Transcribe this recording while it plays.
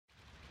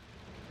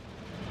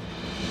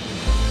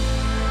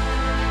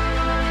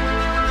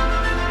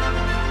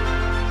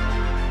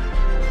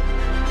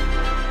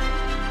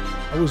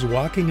was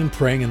walking and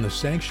praying in the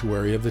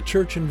sanctuary of the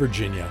church in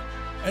Virginia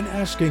and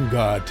asking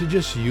God to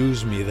just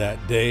use me that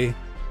day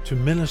to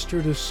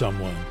minister to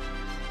someone.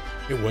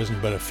 It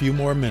wasn't but a few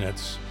more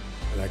minutes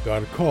that I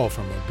got a call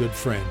from a good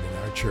friend in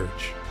our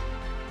church.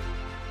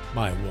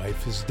 My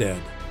wife is dead.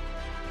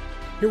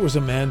 Here was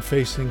a man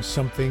facing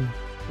something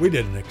we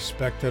didn't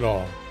expect at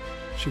all.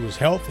 She was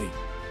healthy,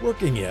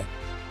 working yet,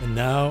 and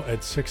now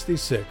at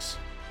 66,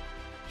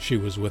 she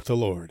was with the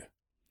Lord.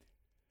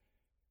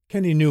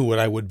 Kenny knew what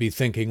I would be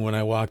thinking when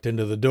I walked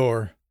into the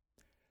door.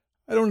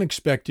 I don't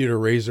expect you to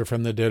raise her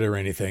from the dead or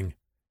anything.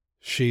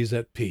 She's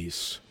at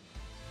peace.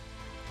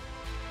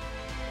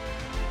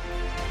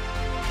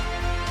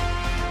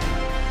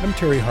 I'm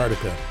Terry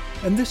Hardika,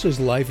 and this is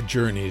Life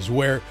Journeys,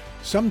 where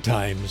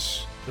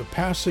sometimes the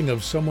passing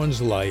of someone's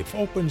life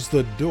opens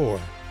the door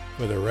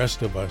for the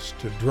rest of us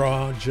to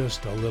draw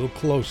just a little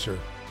closer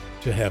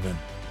to heaven.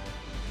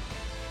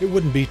 It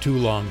wouldn't be too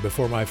long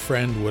before my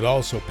friend would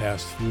also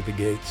pass through the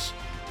gates,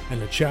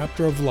 and a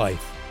chapter of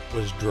life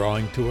was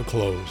drawing to a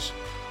close.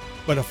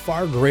 But a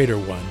far greater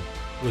one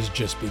was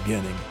just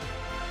beginning.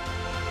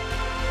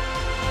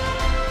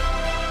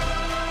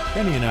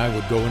 Kenny and I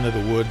would go into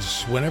the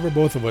woods whenever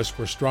both of us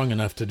were strong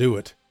enough to do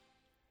it.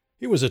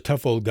 He was a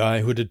tough old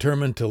guy who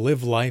determined to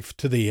live life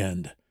to the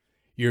end.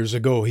 Years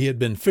ago, he had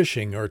been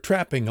fishing or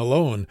trapping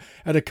alone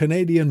at a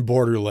Canadian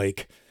border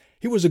lake.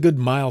 He was a good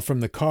mile from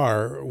the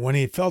car when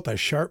he felt a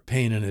sharp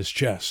pain in his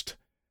chest.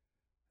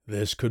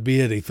 This could be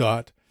it, he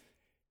thought.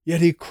 Yet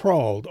he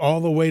crawled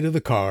all the way to the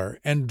car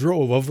and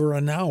drove over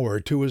an hour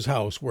to his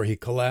house, where he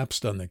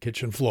collapsed on the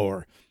kitchen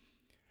floor.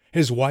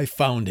 His wife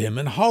found him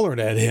and hollered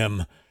at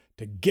him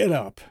to get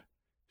up.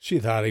 She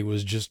thought he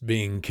was just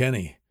being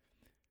Kenny.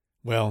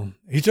 Well,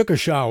 he took a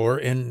shower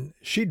and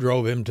she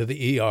drove him to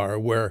the ER,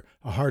 where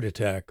a heart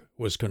attack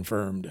was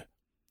confirmed.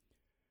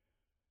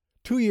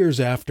 2 years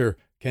after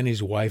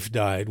Kenny's wife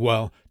died,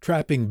 while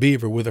trapping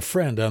beaver with a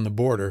friend on the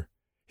border,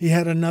 he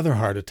had another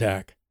heart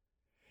attack.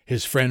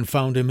 His friend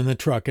found him in the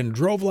truck and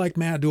drove like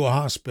mad to a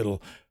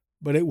hospital,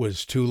 but it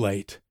was too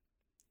late.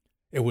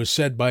 It was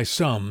said by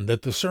some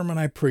that the sermon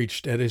I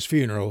preached at his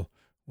funeral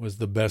was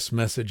the best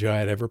message I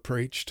had ever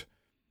preached.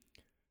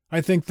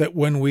 I think that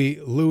when we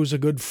lose a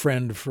good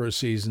friend for a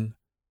season,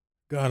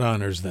 God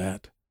honors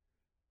that.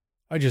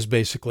 I just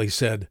basically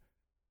said,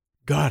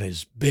 God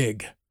is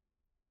big.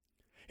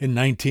 In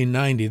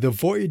 1990, the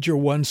Voyager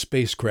 1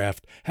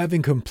 spacecraft,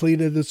 having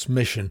completed its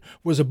mission,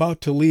 was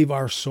about to leave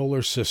our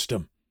solar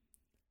system.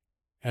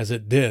 As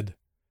it did,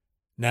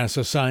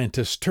 NASA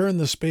scientists turned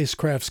the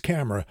spacecraft's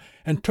camera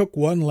and took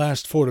one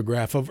last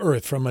photograph of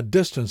Earth from a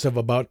distance of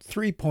about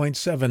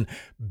 3.7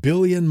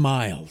 billion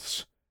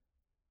miles.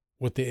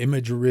 What the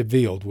image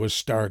revealed was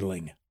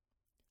startling.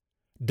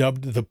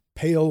 Dubbed the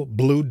pale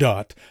blue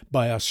dot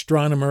by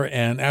astronomer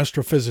and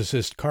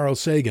astrophysicist Carl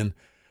Sagan,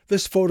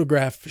 this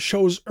photograph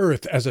shows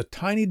Earth as a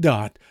tiny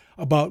dot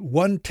about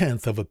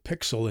 1/10 of a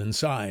pixel in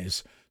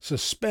size,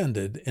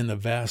 suspended in the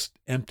vast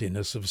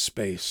emptiness of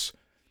space.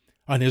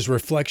 On his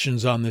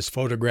reflections on this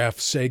photograph,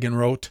 Sagan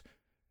wrote,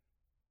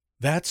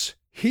 "That's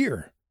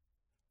here.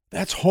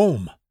 That's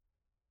home.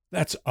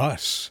 That's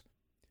us.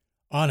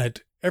 On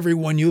it,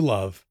 everyone you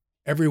love,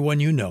 everyone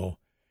you know,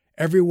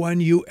 everyone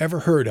you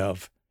ever heard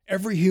of,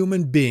 every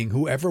human being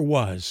who ever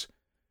was,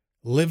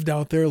 lived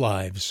out their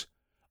lives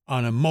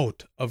on a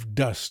mote of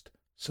dust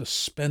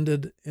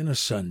suspended in a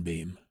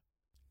sunbeam."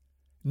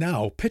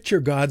 Now picture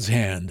God's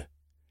hand.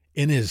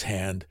 In his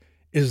hand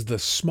is the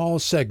small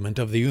segment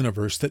of the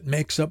universe that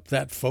makes up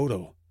that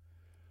photo.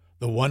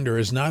 The wonder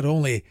is not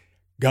only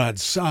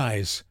God's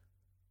size,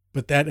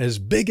 but that as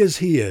big as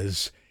he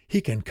is,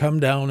 he can come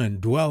down and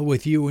dwell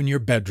with you in your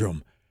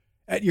bedroom,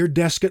 at your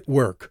desk at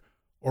work,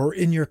 or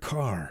in your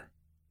car.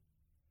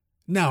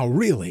 Now,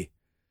 really,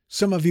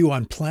 some of you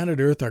on planet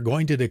Earth are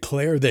going to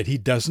declare that he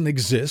doesn't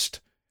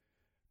exist?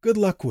 Good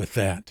luck with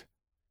that.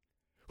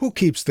 Who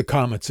keeps the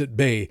comets at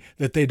bay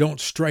that they don't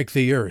strike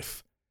the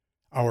Earth?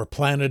 Our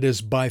planet is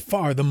by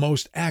far the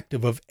most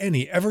active of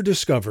any ever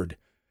discovered.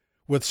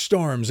 With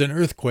storms and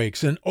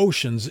earthquakes and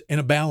oceans in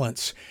a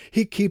balance,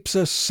 he keeps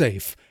us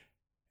safe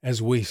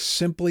as we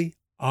simply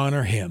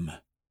honor him.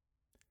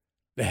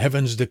 The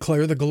heavens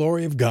declare the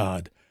glory of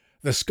God.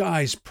 The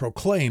skies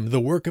proclaim the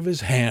work of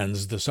his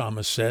hands, the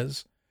psalmist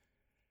says.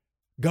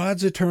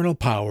 God's eternal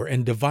power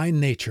and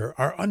divine nature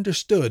are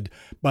understood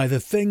by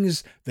the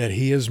things that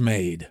he has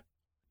made.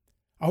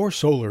 Our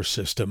solar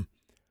system,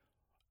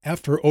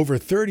 after over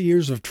 30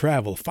 years of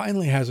travel,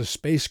 finally has a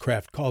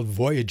spacecraft called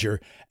Voyager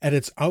at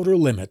its outer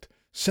limit,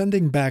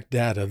 sending back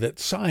data that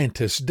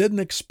scientists didn't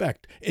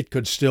expect it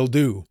could still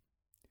do.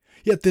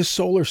 Yet this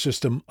solar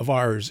system of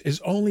ours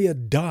is only a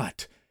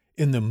dot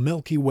in the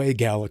Milky Way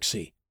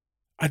galaxy.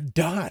 A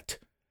dot!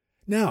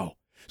 Now,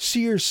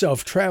 see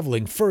yourself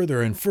traveling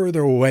further and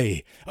further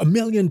away,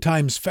 1,000,000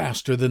 times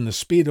faster than the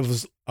speed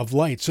of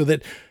light, so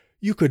that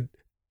you could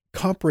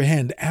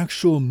comprehend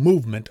actual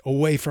movement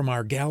away from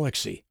our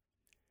galaxy.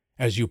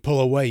 As you pull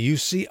away, you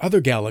see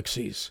other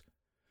galaxies.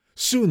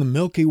 Soon the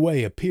Milky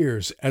Way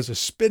appears as a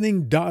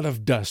spinning dot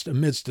of dust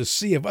amidst a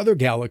sea of other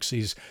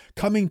galaxies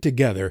coming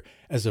together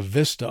as a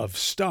vista of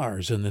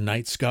stars in the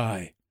night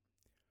sky.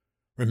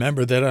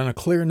 Remember that on a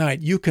clear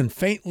night you can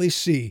faintly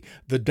see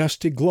the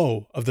dusty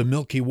glow of the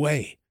Milky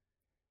Way.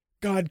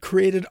 God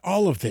created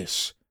all of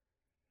this.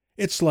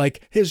 It's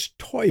like His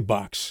toy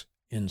box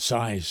in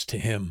size to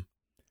Him.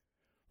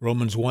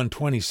 Romans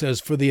 1:20 says,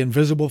 "For the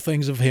invisible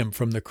things of Him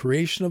from the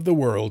creation of the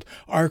world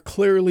are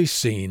clearly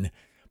seen,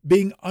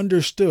 being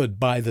understood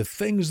by the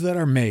things that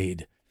are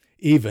made,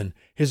 even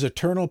His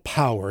eternal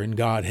power in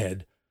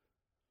Godhead,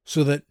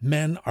 so that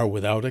men are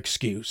without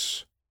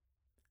excuse."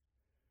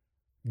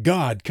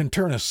 God can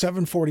turn a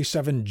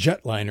 747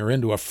 jetliner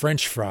into a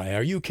French fry.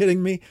 Are you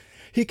kidding me?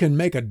 He can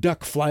make a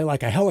duck fly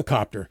like a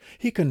helicopter.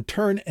 He can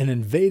turn an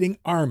invading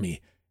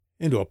army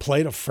into a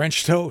plate of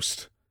French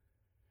toast.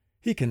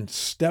 He can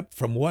step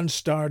from one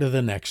star to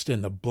the next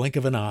in the blink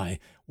of an eye,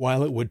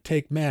 while it would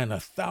take man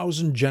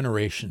 1,000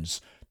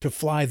 generations to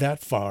fly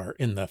that far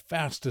in the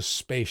fastest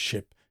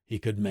spaceship he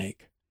could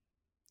make.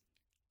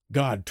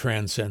 God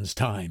transcends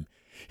time.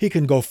 He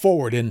can go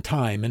forward in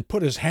time and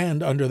put His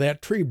hand under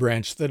that tree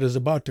branch that is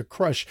about to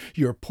crush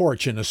your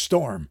porch in a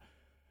storm.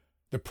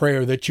 The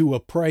prayer that you will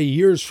pray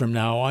years from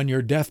now on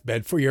your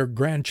deathbed for your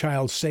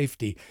grandchild's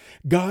safety,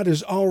 God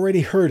has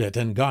already heard it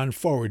and gone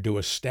forward to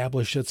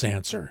establish its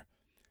answer.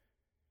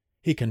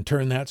 He can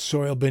turn that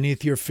soil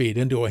beneath your feet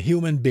into a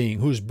human being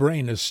whose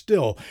brain is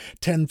still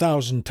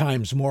 10,000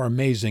 times more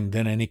amazing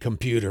than any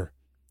computer.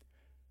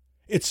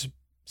 It's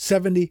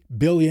 70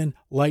 billion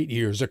light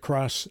years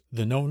across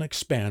the known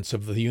expanse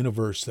of the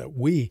universe that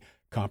we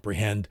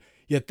comprehend,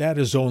 yet that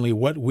is only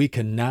what we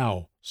can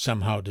now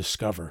somehow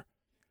discover.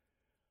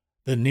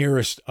 The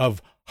nearest of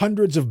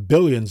hundreds of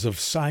billions of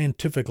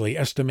scientifically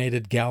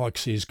estimated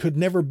galaxies could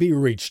never be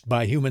reached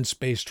by human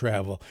space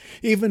travel,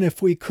 even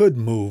if we could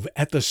move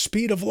at the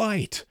speed of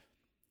light.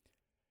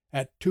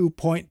 At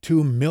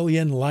 2.2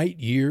 million light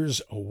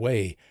years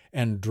away,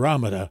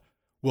 Andromeda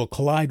will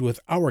collide with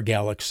our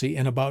galaxy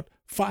in about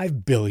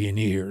 5 billion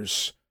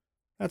years.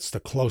 That's the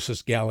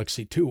closest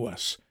galaxy to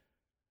us.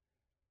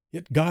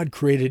 Yet God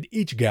created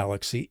each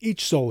galaxy,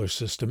 each solar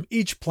system,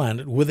 each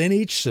planet within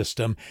each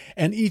system,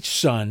 and each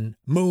sun,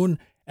 moon,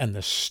 and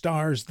the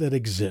stars that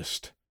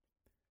exist.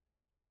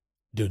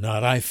 "Do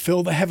not I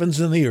fill the heavens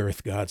and the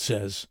earth," God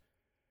says.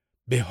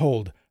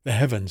 "Behold, the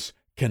heavens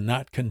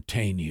cannot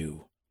contain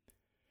you."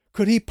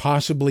 Could He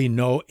possibly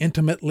know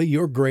intimately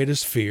your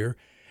greatest fear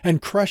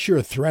and crush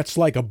your threats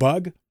like a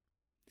bug?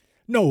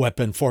 No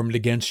weapon formed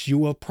against you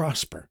will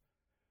prosper.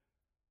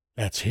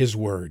 That's His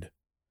word.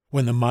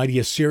 When the mighty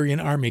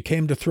Assyrian army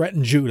came to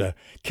threaten Judah,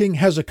 King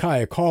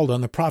Hezekiah called on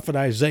the prophet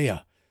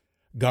Isaiah.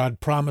 God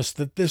promised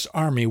that this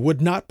army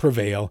would not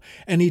prevail,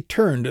 and He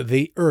turned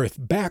the earth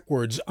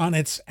backwards on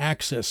its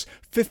axis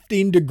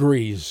 15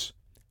 degrees,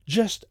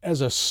 just as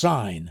a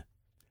sign,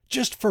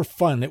 just for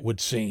fun it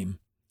would seem.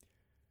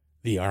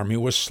 The army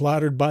was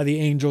slaughtered by the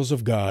angels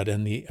of God,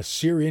 and the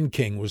Assyrian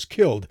king was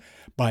killed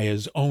by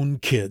his own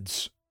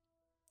kids.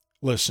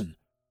 Listen,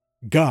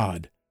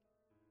 God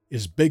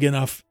is big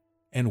enough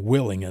and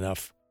willing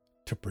enough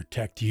to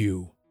protect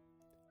you.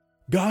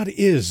 God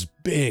is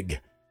big.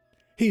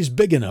 He's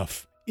big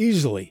enough,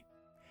 easily,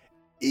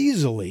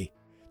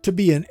 to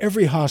be in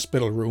every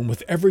hospital room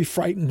with every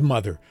frightened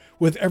mother,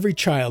 with every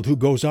child who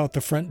goes out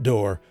the front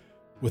door,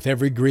 with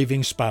every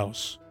grieving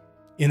spouse,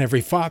 in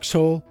every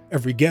foxhole,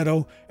 every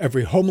ghetto,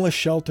 every homeless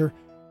shelter,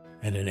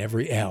 and in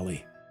every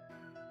alley.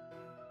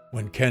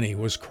 When Kenny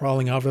was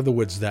crawling out of the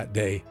woods that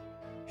day,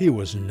 he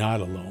was not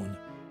alone.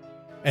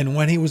 And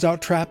when he was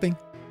out trapping,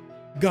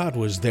 God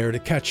was there to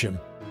catch him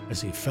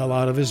as he fell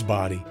out of his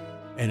body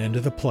and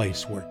into the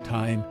place where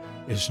time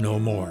is no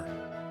more.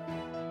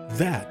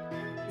 That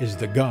is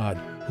the God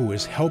who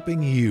is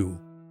helping you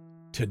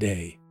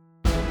today.